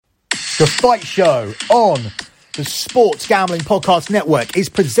The Fight Show on the Sports Gambling Podcast Network is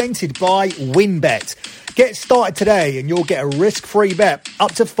presented by WynnBET. Get started today and you'll get a risk-free bet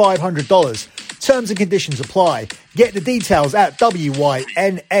up to $500. Terms and conditions apply. Get the details at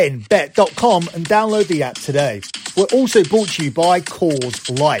wynnbet.com and download the app today. We're also brought to you by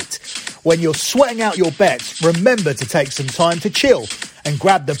Coors Light. When you're sweating out your bets, remember to take some time to chill and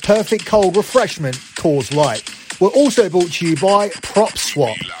grab the perfect cold refreshment, Coors Light. We're also brought to you by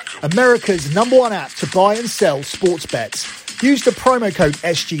PropSwap, America's #1 app to buy and sell sports bets. Use the promo code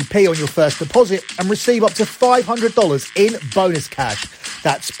SGP on your first deposit and receive up to $500 in bonus cash.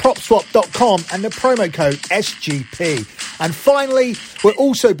 That's PropSwap.com and the promo code SGP. And finally, we're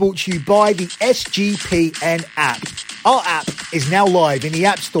also brought to you by the SGPN app. Our app is now live in the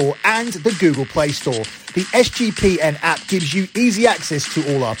App Store and the Google Play Store. The SGPN app gives you easy access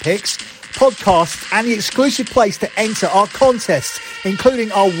to all our picks, podcasts, and the exclusive place to enter our contests,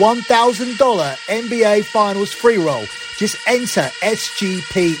 including our $1,000 NBA Finals free roll. Just enter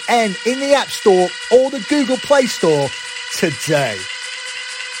SGPN in the App Store or the Google Play Store today.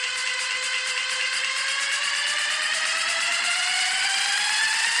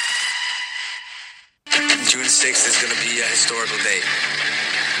 June 6th is going to be a historical date.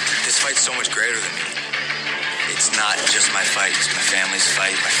 This fight's so much greater than me. It's not just my fight, it's my family's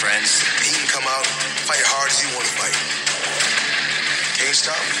fight, my friends. He can come out, fight hard as you want to fight. Can't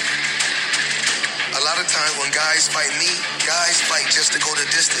stop me. A lot of times when guys fight me, guys fight just to go the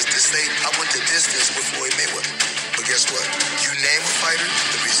distance, to say, I went the distance with Floyd Mayweather. But guess what? You name a fighter,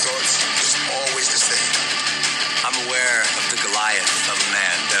 the results is always the same. I'm aware of the Goliath of a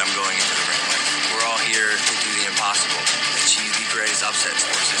man that I'm going into the ring with. We're all here to do the impossible, achieve the greatest upset in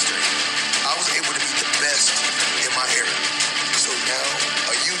sports history. I was able to be the best in my era. So now,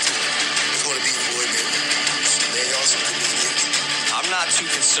 a YouTuber is going to be Floyd Mayweather. They also comedians. I'm not too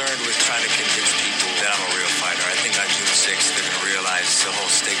concerned with trying to convince people that I'm a real fighter. I think on June 6th, they're going to realize the whole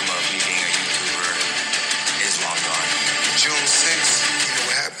stigma of me being a YouTuber is long gone. June 6th, you know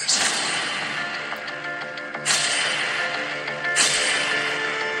what happens.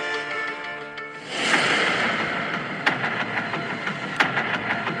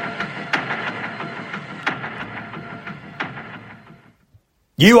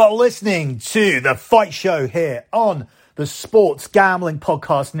 You are listening to The Fight Show here on the Sports Gambling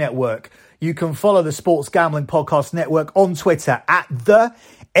Podcast Network. You can follow the Sports Gambling Podcast Network on Twitter at the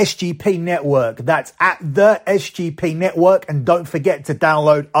SGP Network. That's at the SGP Network. And don't forget to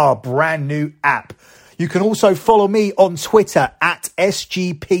download our brand new app. You can also follow me on Twitter at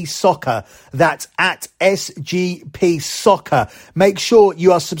SGP Soccer. That's at SGP Soccer. Make sure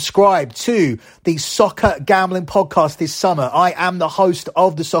you are subscribed to the Soccer Gambling Podcast this summer. I am the host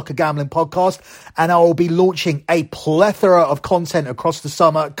of the Soccer Gambling Podcast, and I will be launching a plethora of content across the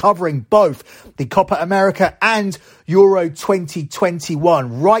summer covering both the Copa America and Euro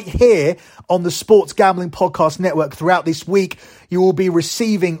 2021 right here on the Sports Gambling Podcast Network. Throughout this week, you will be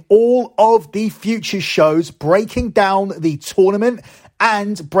receiving all of the future shows, breaking down the tournament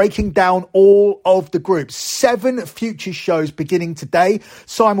and breaking down all of the groups. 7 future shows beginning today,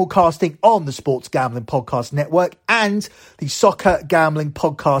 simulcasting on the Sports Gambling Podcast Network and the Soccer Gambling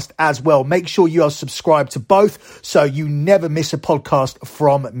Podcast as well. Make sure you are subscribed to both so you never miss a podcast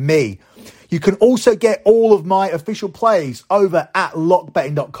from me. You can also get all of my official plays over at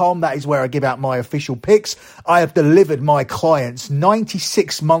lockbetting.com. That is where I give out my official picks. I have delivered my clients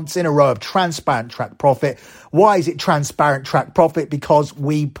 96 months in a row of transparent track profit. Why is it transparent track profit? Because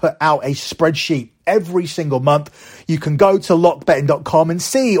we put out a spreadsheet every single month. You can go to lockbetting.com and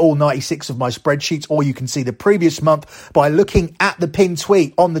see all 96 of my spreadsheets, or you can see the previous month by looking at the pinned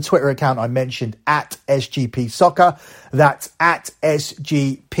tweet on the Twitter account I mentioned at SGP Soccer. That's at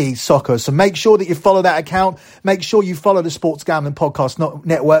SGP Soccer. So make sure that you follow that account. Make sure you follow the Sports Gambling Podcast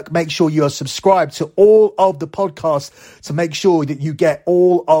Network. Make sure you are subscribed to all of the podcasts to make sure that you get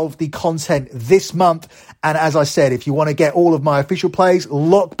all of the content this month. And as I said, if you want to get all of my official plays,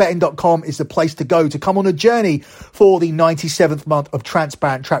 lockbetting.com is the place to go to come on a journey for the 97th month of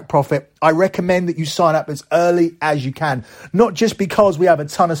transparent track profit. I recommend that you sign up as early as you can, not just because we have a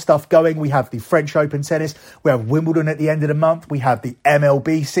ton of stuff going. We have the French Open tennis, we have Wimbledon at the end of the month, we have the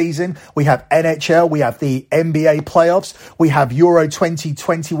MLB season, we have NHL, we have the NBA playoffs, we have Euro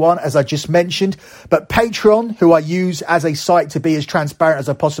 2021, as I just mentioned. But Patreon, who I use as a site to be as transparent as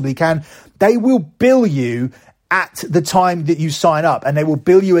I possibly can, they will bill you at the time that you sign up, and they will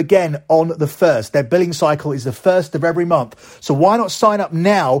bill you again on the 1st. Their billing cycle is the 1st of every month. So why not sign up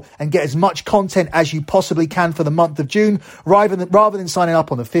now and get as much content as you possibly can for the month of June, rather than signing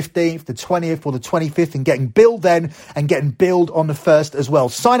up on the 15th, the 20th or the 25th and getting billed then and getting billed on the 1st as well.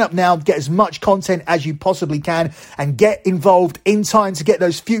 Sign up now, get as much content as you possibly can, and get involved in time to get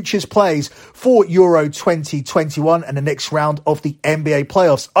those futures plays for Euro 2021 and the next round of the NBA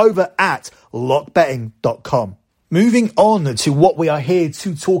playoffs over at lockbetting.com. Moving on to what we are here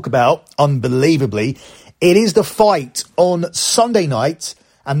to talk about, unbelievably, it is the fight on Sunday night,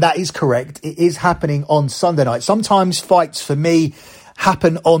 and that is correct. It is happening on Sunday night. Sometimes fights for me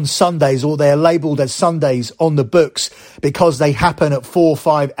happen on Sundays, or they're labelled as Sundays on the books because they happen at 4 or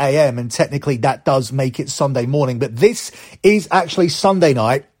 5 a.m. and technically that does make it Sunday morning. But this is actually Sunday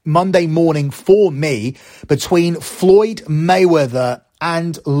night, Monday morning for me, between Floyd Mayweather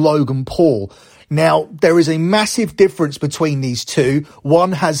and Logan Paul. Now, there is a massive difference between these two.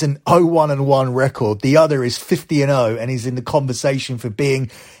 One has an 0-1-1 record. The other is 50-0 and is in the conversation for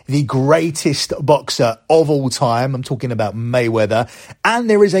being the greatest boxer of all time. I'm talking about Mayweather. And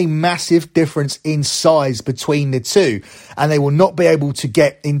there is a massive difference in size between the two. And they will not be able to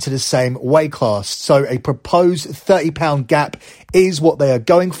get into the same weight class. So a proposed 30-pound gap is what they are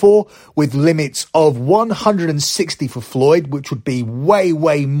going for, with limits of 160 for Floyd, which would be way,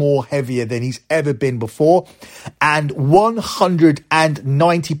 way more heavier than he's ever been before, and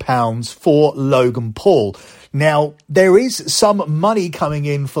 190 pounds for Logan Paul. Now, there is some money coming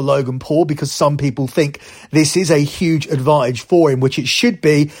in for Logan Paul because some people think this is a huge advantage for him, which it should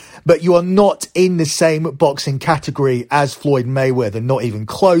be, but you are not in the same boxing category as Floyd Mayweather, not even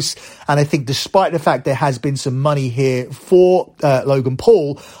close. And I think despite the fact there has been some money here for Logan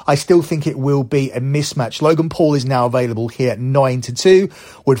Paul, I still think it will be a mismatch. Logan Paul is now available here at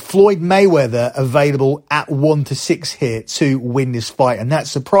 9-2, with Floyd Mayweather available at 1-6 here to win this fight. And that's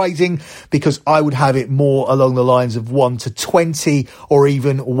surprising because I would have it more along the lines of 1-20 or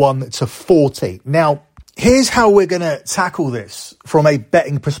even 1-40. Now, here's how we're going to tackle this from a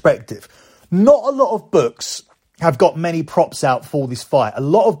betting perspective. Not a lot of books have got many props out for this fight. A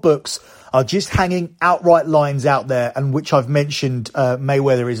lot of books are just hanging outright lines out there, and which I've mentioned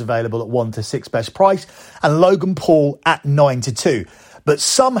Mayweather is available at 1-6 best price and Logan Paul at 9-2. But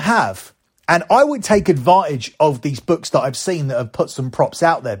some have. And I would take advantage of these books that I've seen that have put some props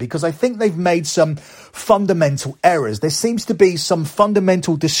out there because I think they've made some fundamental errors. There seems to be some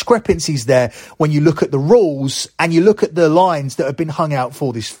fundamental discrepancies there when you look at the rules and you look at the lines that have been hung out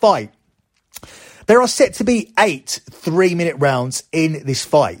for this fight. There are set to be 8 3-minute rounds in this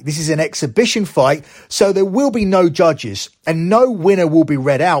fight. This is an exhibition fight, so there will be no judges and no winner will be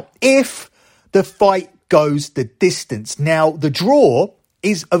read out if the fight goes the distance. Now, the draw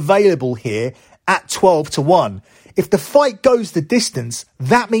is available here at 12-1. If the fight goes the distance,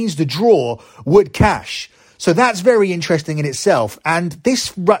 that means the draw would cash. So that's very interesting in itself. And this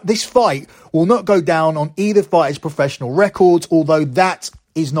fight will not go down on either fighter's professional records, although that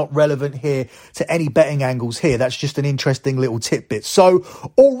is not relevant here to any betting angles here. That's just an interesting little tidbit. So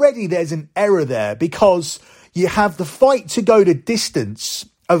already there's an error there because you have the fight to go to distance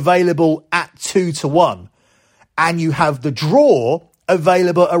available at 2-1. And you have the draw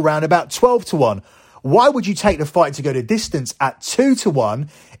available around about 12-1. Why would you take the fight to go to distance at 2-1?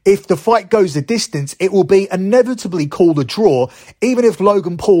 If the fight goes the distance, it will be inevitably called a draw, even if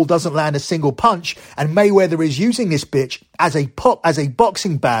Logan Paul doesn't land a single punch and Mayweather is using this bitch as a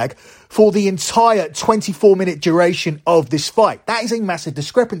boxing bag for the entire 24-minute duration of this fight. That is a massive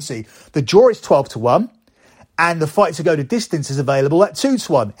discrepancy. The draw is 12-1 and the fight to go to distance is available at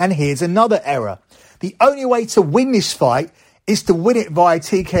 2-1. And here's another error. The only way to win this fight is to win it via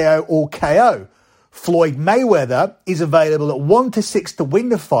TKO or KO. Floyd Mayweather is available at 1-6 to win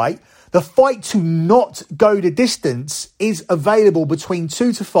the fight. The fight to not go the distance is available between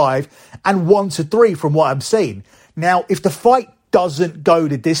 2-5 and 1-3 from what I'm seeing. Now, if the fight doesn't go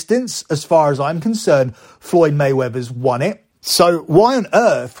the distance, as far as I'm concerned, Floyd Mayweather's won it. So why on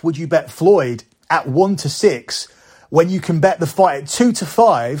earth would you bet Floyd at 1-6 when you can bet the fight at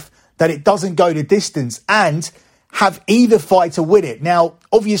 2-5 that it doesn't go the distance and have either fighter win it? Now,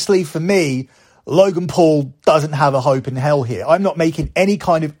 obviously for me, Logan Paul doesn't have a hope in hell here. I'm not making any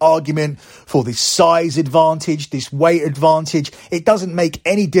kind of argument for this size advantage, this weight advantage. It doesn't make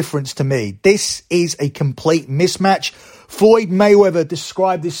any difference to me. This is a complete mismatch. Floyd Mayweather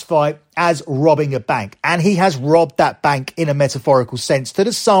described this fight as robbing a bank, and he has robbed that bank in a metaphorical sense to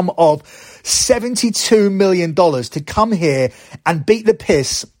the sum of $72 million to come here and beat the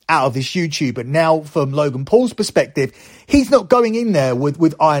piss out of this YouTube. But now from Logan Paul's perspective, he's not going in there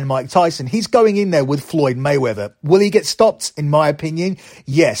with Iron Mike Tyson. He's going in there with Floyd Mayweather. Will he get stopped? In my opinion,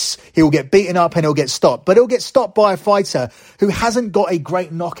 yes. He'll get beaten up and he'll get stopped. But he'll get stopped by a fighter who hasn't got a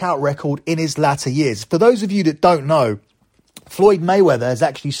great knockout record in his latter years. For those of you that don't know, Floyd Mayweather has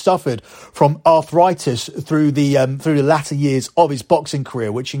actually suffered from arthritis through the latter years of his boxing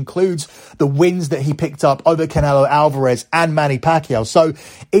career, which includes the wins that he picked up over Canelo Alvarez and Manny Pacquiao. So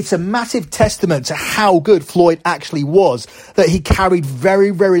it's a massive testament to how good Floyd actually was, that he carried very,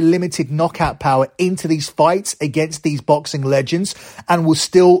 very limited knockout power into these fights against these boxing legends and was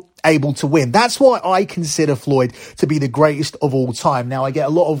still able to win. That's why I consider Floyd to be the greatest of all time. Now, I get a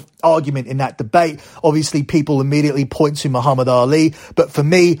lot of argument in that debate. Obviously, people immediately point to Muhammad Ali, but for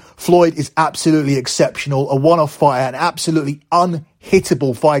me, Floyd is absolutely exceptional, a one-off fighter, an absolutely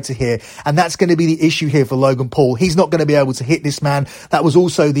unhittable fighter here, and that's going to be the issue here for Logan Paul. He's not going to be able to hit this man. That was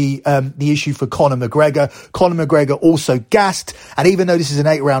also the issue for Conor McGregor. Conor McGregor also gassed, and even though this is an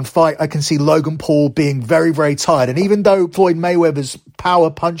 8-round fight, I can see Logan Paul being very, very tired. And even though Floyd Mayweather's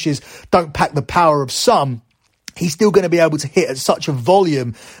power punches don't pack the power of some, he's still going to be able to hit at such a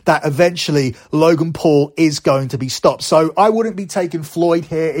volume that eventually Logan Paul is going to be stopped. So I wouldn't be taking Floyd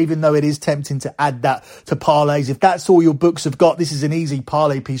here, even though it is tempting to add that to parlays. If that's all your books have got, this is an easy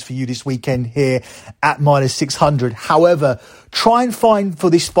parlay piece for you this weekend here at -600. However, try and find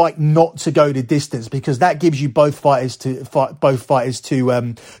for this fight not to go the distance, because that gives you both fighters to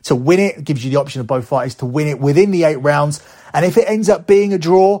win it. It gives you the option of both fighters to win it within the 8 rounds. And if it ends up being a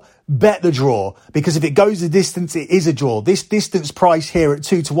draw, bet the draw, because if it goes the distance, it is a draw. This distance price here at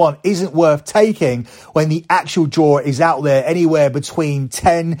 2-1 isn't worth taking when the actual draw is out there anywhere between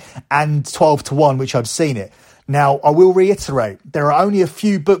 10 and 12-1, which I've seen it. Now, I will reiterate, there are only a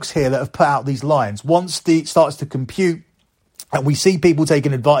few books here that have put out these lines. Once it starts to compute, and we see people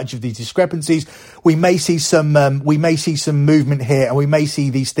taking advantage of these discrepancies, we may see some movement here, and we may see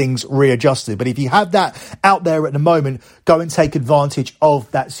these things readjusted. But if you have that out there at the moment, go and take advantage of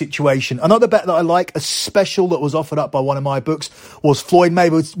that situation. Another bet that I like, a special that was offered up by one of my books, was Floyd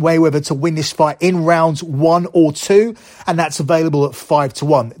Mayweather to win this fight in rounds 1 or 2, and that's available at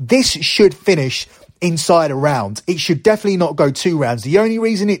 5-1. This should finish inside a round. It should definitely not go 2 rounds. The only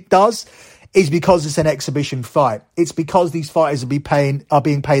reason it does is because it's an exhibition fight. It's because these fighters are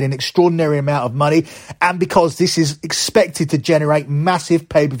being paid an extraordinary amount of money, and because this is expected to generate massive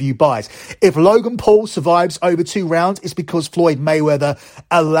pay-per-view buys. If Logan Paul survives over 2 rounds, it's because Floyd Mayweather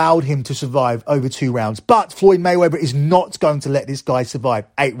allowed him to survive over 2 rounds. But Floyd Mayweather is not going to let this guy survive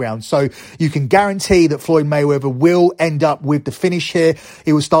 8 rounds. So you can guarantee that Floyd Mayweather will end up with the finish here.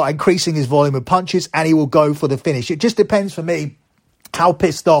 He will start increasing his volume of punches, and he will go for the finish. It just depends for me how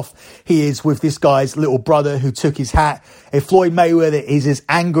pissed off he is with this guy's little brother who took his hat. If Floyd Mayweather is as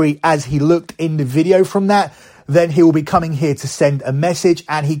angry as he looked in the video from that, then he will be coming here to send a message,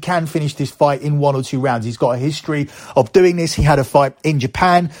 and he can finish this fight in 1 or 2 rounds. He's got a history of doing this. He had a fight in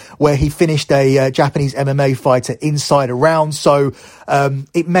Japan where he finished a Japanese MMA fighter inside a round. So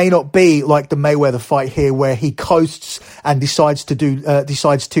it may not be like the Mayweather fight here where he coasts and decides to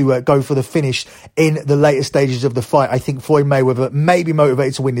go for the finish in the later stages of the fight. I think Floyd Mayweather may be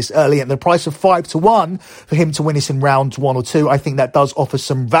motivated to win this early, and the price of 5-1 for him to win this in rounds 1 or 2, I think that does offer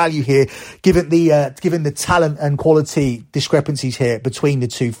some value here, given the talent and quality discrepancies here between the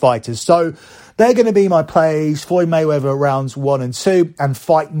two fighters. So they're going to be my plays. Floyd Mayweather rounds 1 and 2, and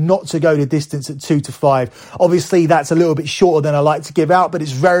fight not to go the distance at 2-5. Obviously, that's a little bit shorter than I like to give out, but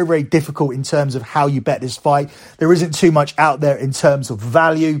it's very, very difficult in terms of how you bet this fight. There isn't too much out there in terms of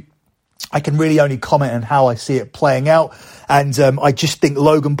value. I can really only comment on how I see it playing out. And I just think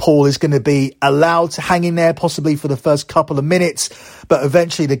Logan Paul is going to be allowed to hang in there possibly for the first couple of minutes, but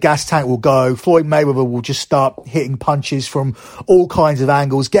eventually the gas tank will go. Floyd Mayweather will just start hitting punches from all kinds of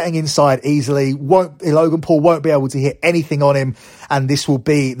angles, getting inside easily. Logan Paul won't be able to hit anything on him, and this will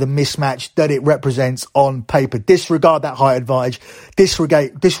be the mismatch that it represents on paper. Disregard that height advantage.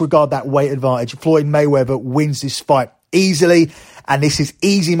 Disregard that weight advantage. Floyd Mayweather wins this fight easily. And this is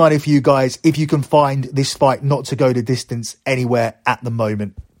easy money for you guys if you can find this fight not to go the distance anywhere at the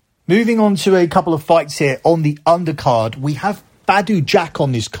moment. Moving on to a couple of fights here on the undercard. We have Badou Jack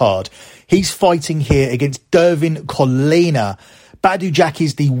on this card. He's fighting here against Dervin Colina. Badou Jack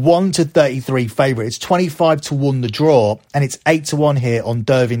is the 1-33 favourite. It's 25-1 the draw, and it's 8-1 here on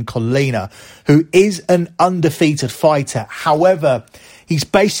Dervin Colina, who is an undefeated fighter. However, He's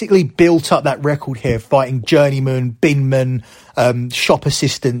basically built up that record here, fighting journeyman, binman, shop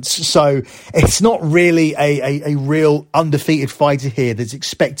assistants. So it's not really a real undefeated fighter here that's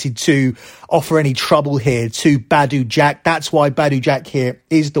expected to offer any trouble here to Badou Jack. That's why Badou Jack here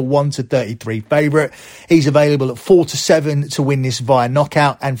is the 1-33 favourite. He's available at 4-7 to win this via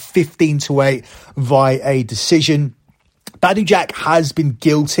knockout and 15-8 via a decision. Badou Jack has been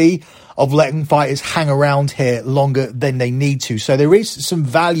guilty of letting fighters hang around here longer than they need to. So there is some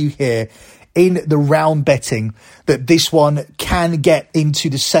value here in the round betting that this one can get into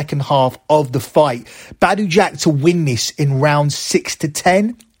the second half of the fight. Badou Jack to win this in rounds 6 to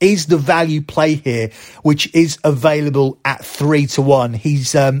 10 is the value play here, which is available at 3-1.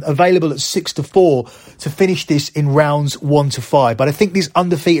 He's available at 6-4 to finish this in rounds 1 to 5. But I think this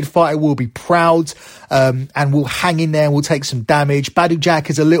undefeated fighter will be proud and will hang in there and will take some damage. Badou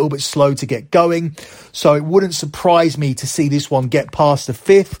Jack is a little bit slow to get going, so it wouldn't surprise me to see this one get past the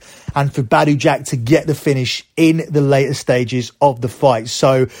 5th and for Badou Jack to get the finish in the later stages of the fight.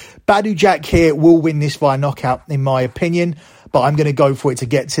 So Badou Jack here will win this via knockout, in my opinion, but I'm going to go for it to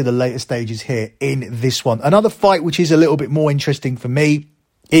get to the later stages here in this one. Another fight which is a little bit more interesting for me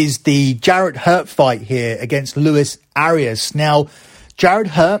is the Jarrett Hurt fight here against Luis Arias. Now, Jarrett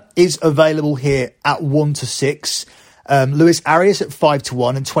Hurt is available here at 1-6. Luis Arias at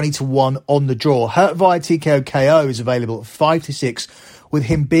 5-1 and 20-1 on the draw. Hurt via TKO KO is available at 5-6, with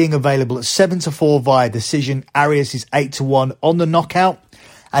him being available at 7-4 via decision. Arias is 8-1 on the knockout,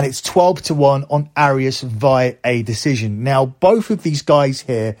 and it's 12-1 on Arias via a decision. Now, both of these guys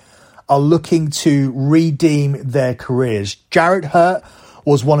here are looking to redeem their careers. Jarrett Hurt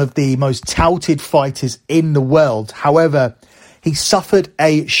was one of the most touted fighters in the world. However, he suffered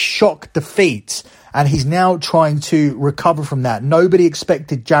a shock defeat, and he's now trying to recover from that. Nobody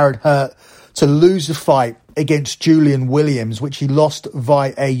expected Jarrett Hurt to lose the fight against Julian Williams, which he lost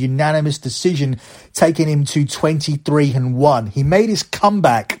via a unanimous decision, taking him to 23-1. He made his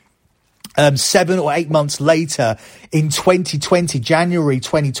comeback 7 or 8 months later in 2020, January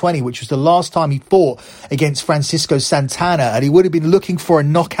 2020, which was the last time he fought against Francisco Santana, and he would have been looking for a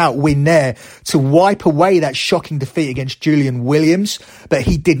knockout win there to wipe away that shocking defeat against Julian Williams, but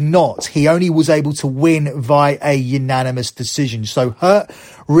he did not. He only was able to win via a unanimous decision. So Hurt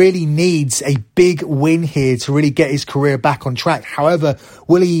really needs a big win here to really get his career back on track. However,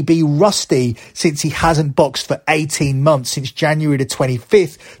 will he be rusty since he hasn't boxed for 18 months, since January the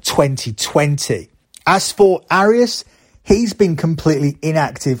 25th, 2020? As for Arias, he's been completely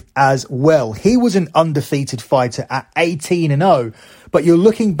inactive as well. He was an undefeated fighter at 18-0, but you're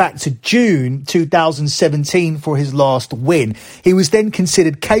looking back to June 2017 for his last win. He was then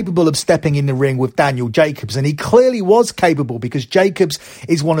considered capable of stepping in the ring with Daniel Jacobs, and he clearly was capable because Jacobs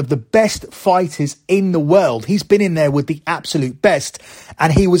is one of the best fighters in the world. He's been in there with the absolute best,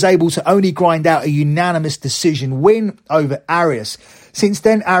 and he was able to only grind out a unanimous decision win over Arias. Since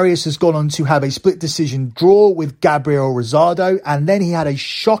then, Arias has gone on to have a split decision draw with Gabriel Rosado, and then he had a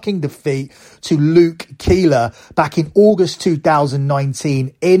shocking defeat to Luke Keeler back in August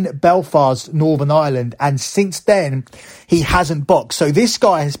 2019 in Belfast, Northern Ireland, and since then, he hasn't boxed. So this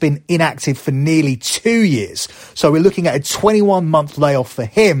guy has been inactive for nearly 2 years. So we're looking at a 21-month layoff for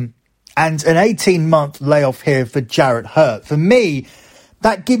him and an 18-month layoff here for Jarrett Hurt. For me,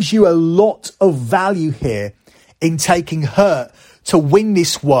 that gives you a lot of value here in taking Hurt to win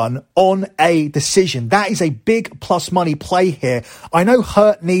this one on a decision. That is a big plus money play here. I know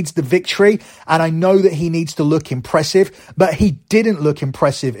Hurt needs the victory, and I know that he needs to look impressive, but he didn't look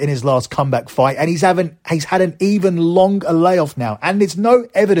impressive in his last comeback fight, and he's had an even longer layoff now, and there's no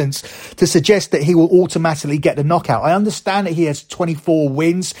evidence to suggest that he will automatically get the knockout. I understand that he has 24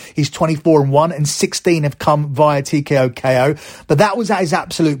 wins, he's 24-1, and 16 have come via TKO KO, but that was at his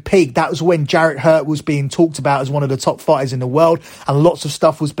absolute peak. That was when Jarrett Hurt was being talked about as one of the top fighters in the world, and lots of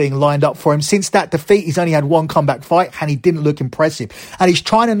stuff was being lined up for him. Since that defeat, he's only had one comeback fight, and he didn't look impressive. And he's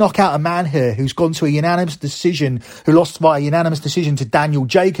trying to knock out a man here who's gone to a unanimous decision, who lost by a unanimous decision to Daniel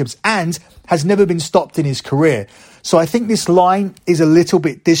Jacobs, and has never been stopped in his career. So I think this line is a little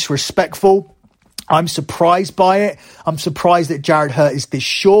bit disrespectful. I'm surprised by it. I'm surprised that Jarrett Hurt is this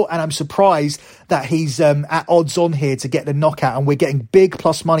short, and I'm surprised that he's at odds on here to get the knockout, and we're getting big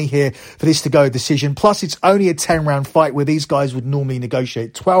plus money here for this to go decision. Plus, it's only a 10-round fight where these guys would normally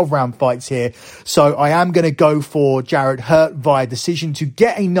negotiate 12-round fights here. So I am going to go for Jarrett Hurt via decision to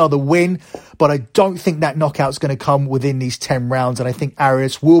get another win, but I don't think that knockout's going to come within these 10 rounds, and I think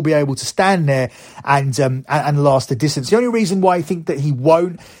Arias will be able to stand there and last the distance. The only reason why I think that he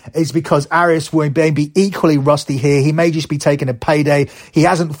won't is because Arias will be may be equally rusty here. He may just be taking a payday. He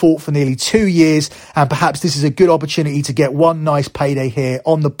hasn't fought for nearly 2 years, and perhaps this is a good opportunity to get one nice payday here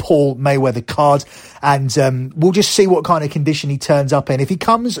on the Paul Mayweather card. And we'll just see what kind of condition he turns up in. If he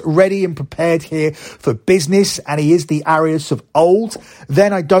comes ready and prepared here for business, and he is the Arias of old,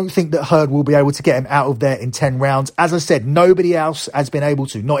 then I don't think that Hurd will be able to get him out of there in 10 rounds. As I said, nobody else has been able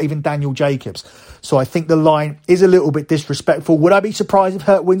to, not even Daniel Jacobs. So I think the line is a little bit disrespectful. Would I be surprised if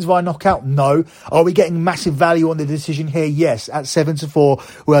Hurd wins via knockout? No. Are we getting massive value on the decision here? Yes. At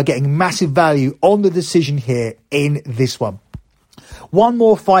 7-4, we are getting massive value on the decision here in this one. One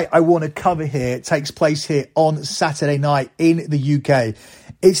more fight I want to cover here takes place here on Saturday night in the UK.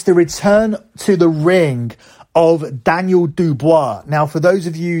 It's the return to the ring of Daniel Dubois. Now, for those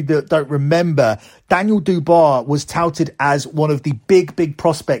of you that don't remember, Daniel Dubois was touted as one of the big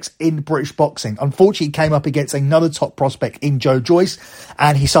prospects in British boxing. Unfortunately, he came up against another top prospect in Joe Joyce,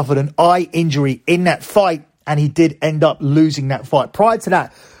 and he suffered an eye injury in that fight, and he did end up losing that fight. Prior to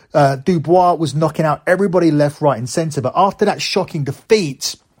that, Dubois was knocking out everybody left, right and centre. But after that shocking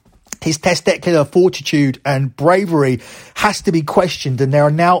defeat, his testicular fortitude and bravery has to be questioned, and there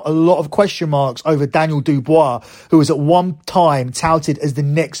are now a lot of question marks over Daniel Dubois, who was at one time touted as the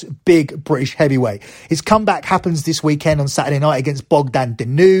next big British heavyweight. His comeback happens this weekend on Saturday night against Bogdan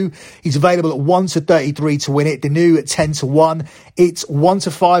Danu. He's available at 1-33 to win it. Danu at 10-1. It's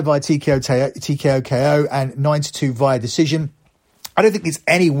 1-5 via TKO KO and 9-2 via decision. I don't think there's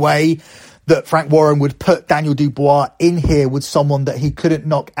any way that Frank Warren would put Daniel Dubois in here with someone that he couldn't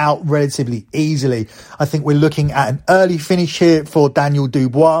knock out relatively easily. I think we're looking at an early finish here for Daniel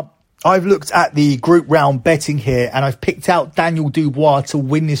Dubois. I've looked at the group round betting here, and I've picked out Daniel Dubois to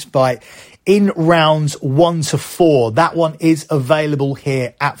win this fight in rounds 1-4. That one is available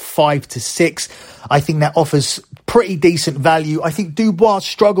here at 5-6. I think that offers pretty decent value. I think Dubois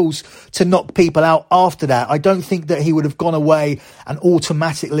struggles to knock people out after that. I don't think that he would have gone away and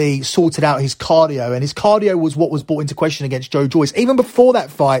automatically sorted out his cardio. And his cardio was what was brought into question against Joe Joyce. Even before that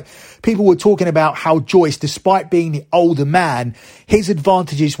fight, people were talking about how Joyce, despite being the older man, his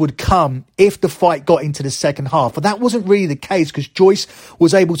advantages would come if the fight got into the second half. But that wasn't really the case, because Joyce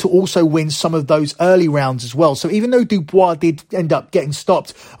was able to also win some of those early rounds as well. So even though Dubois did end up getting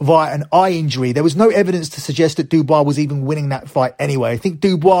stopped via an eye injury, there was no evidence to suggest that Dubois was even winning that fight anyway. I think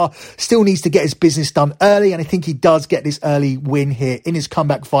Dubois still needs to get his business done early, and I think he does get this early win here in his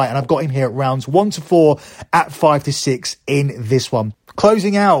comeback fight, and I've got him here at rounds 1-4 at 5-6 in this one.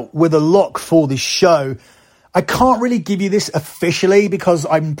 Closing out with a lock for this show. I can't really give you this officially because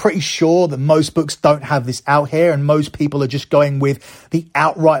I'm pretty sure that most books don't have this out here, and most people are just going with the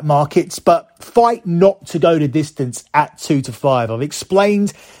outright markets. But fight not to go to distance at 2-5. I've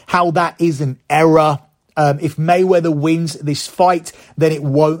explained how that is an error. If Mayweather wins this fight, then it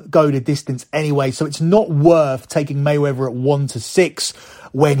won't go to distance anyway. So it's not worth taking Mayweather at 1-6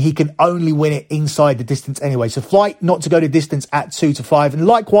 when he can only win it inside the distance anyway. So fight not to go to distance at 2-5. And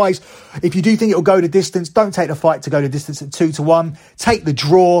likewise, if you do think it'll go to distance, don't take the fight to go to distance at 2-1. Take the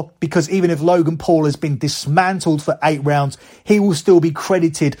draw, because even if Logan Paul has been dismantled for 8 rounds, he will still be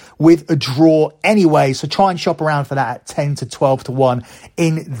credited with a draw anyway. So try and shop around for that at 10-12-1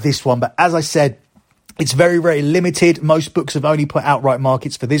 in this one. But as I said, it's very limited. Most books have only put outright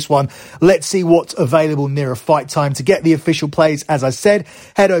markets for this one. Let's see what's available near a fight time. To get the official plays, as I said,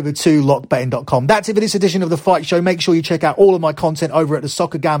 head over to lockbetting.com. That's it for this edition of The Fight Show. Make sure you check out all of my content over at the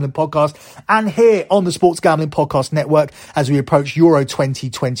Soccer Gambling Podcast and here on the Sports Gambling Podcast Network as we approach Euro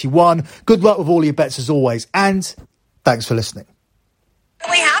 2021. Good luck with all your bets as always, and thanks for listening.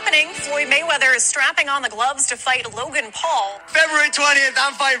 Happening, Floyd Mayweather is strapping on the gloves to fight Logan Paul. February 20th,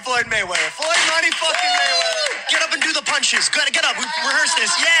 I'm fighting Floyd Mayweather. Floyd money fucking Mayweather. Get up and do the punches. Get up. We rehearse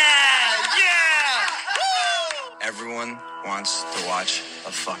this. Yeah. Woo! Everyone wants to watch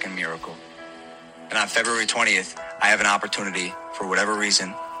a fucking miracle. And on February 20th, I have an opportunity, for whatever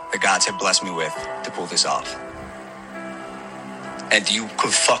reason, the gods have blessed me with, to pull this off. And you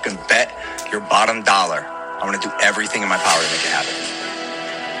could fucking bet your bottom dollar I'm going to do everything in my power to make it happen.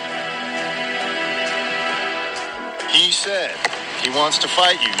 He said he wants to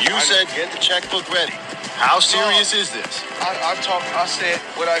fight you. You said get the checkbook ready. How serious is this? I said,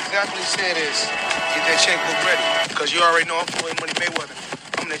 what I exactly said is, get that checkbook ready. Because you already know I'm Floyd Money Mayweather.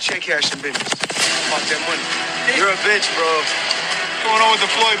 I'm in the check cashing business. I'm about that money. You're a bitch, bro. What's going on with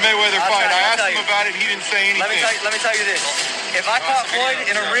the Floyd Mayweather fight? I asked him about it. He didn't say anything. Let me tell you this. If I caught Floyd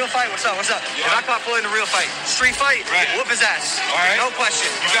in a real fight, what's up? Yeah. If I caught Floyd in a real fight, street fight, whoop his ass. All right. No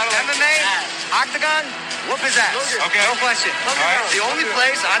question. You gotta MMA, octagon, whoop his ass. Okay. No question. All right. The only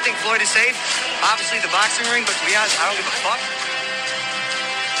place I think Floyd is safe, obviously the boxing ring, but to be honest, I don't give a fuck.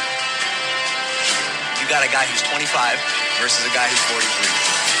 got a guy who's 25 versus a guy who's 43.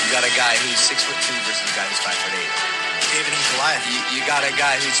 You got a guy who's 6'2" versus a guy who's 5'8". David and Goliath. You got a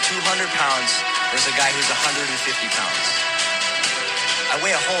guy who's 200 pounds versus a guy who's 150 pounds. I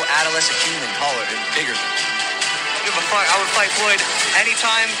weigh a whole adolescent human taller and bigger than me. Give a fuck. I would fight Floyd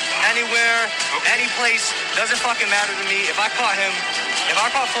anytime, anywhere, any place. Doesn't fucking matter to me. If I caught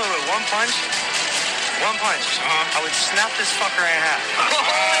Floyd with one punch, I would snap this fucker in half.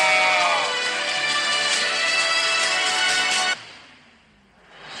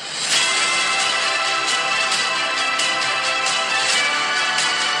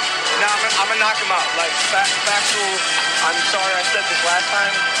 I'm gonna knock him out. Like, factual, I'm sorry I said this last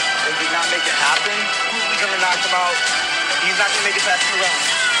time. It did not make it happen. We're gonna knock him out. He's not gonna make it past 2 rounds.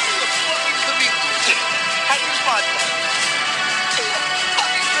 How do you respond to that?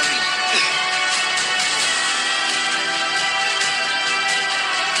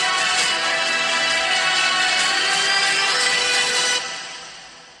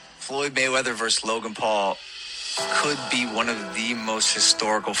 Floyd Mayweather versus Logan Paul could be one of the most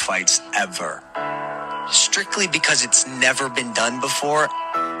historical fights ever. Strictly because it's never been done before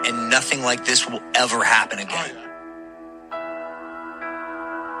and nothing like this will ever happen again.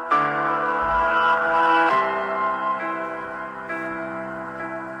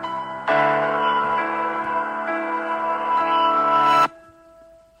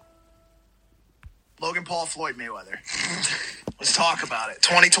 Logan Paul, Floyd Mayweather. Let's talk about it.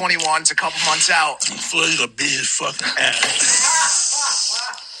 2021, it's a couple months out. Floyd's gonna beat his fucking ass.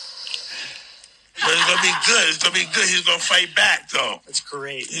 But it's gonna be good. It's gonna be good. He's gonna fight back, though. That's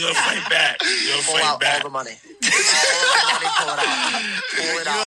great. He's gonna fight back. He's gonna Pull fight out back. all the money. All the money, pull it out. Pull it out.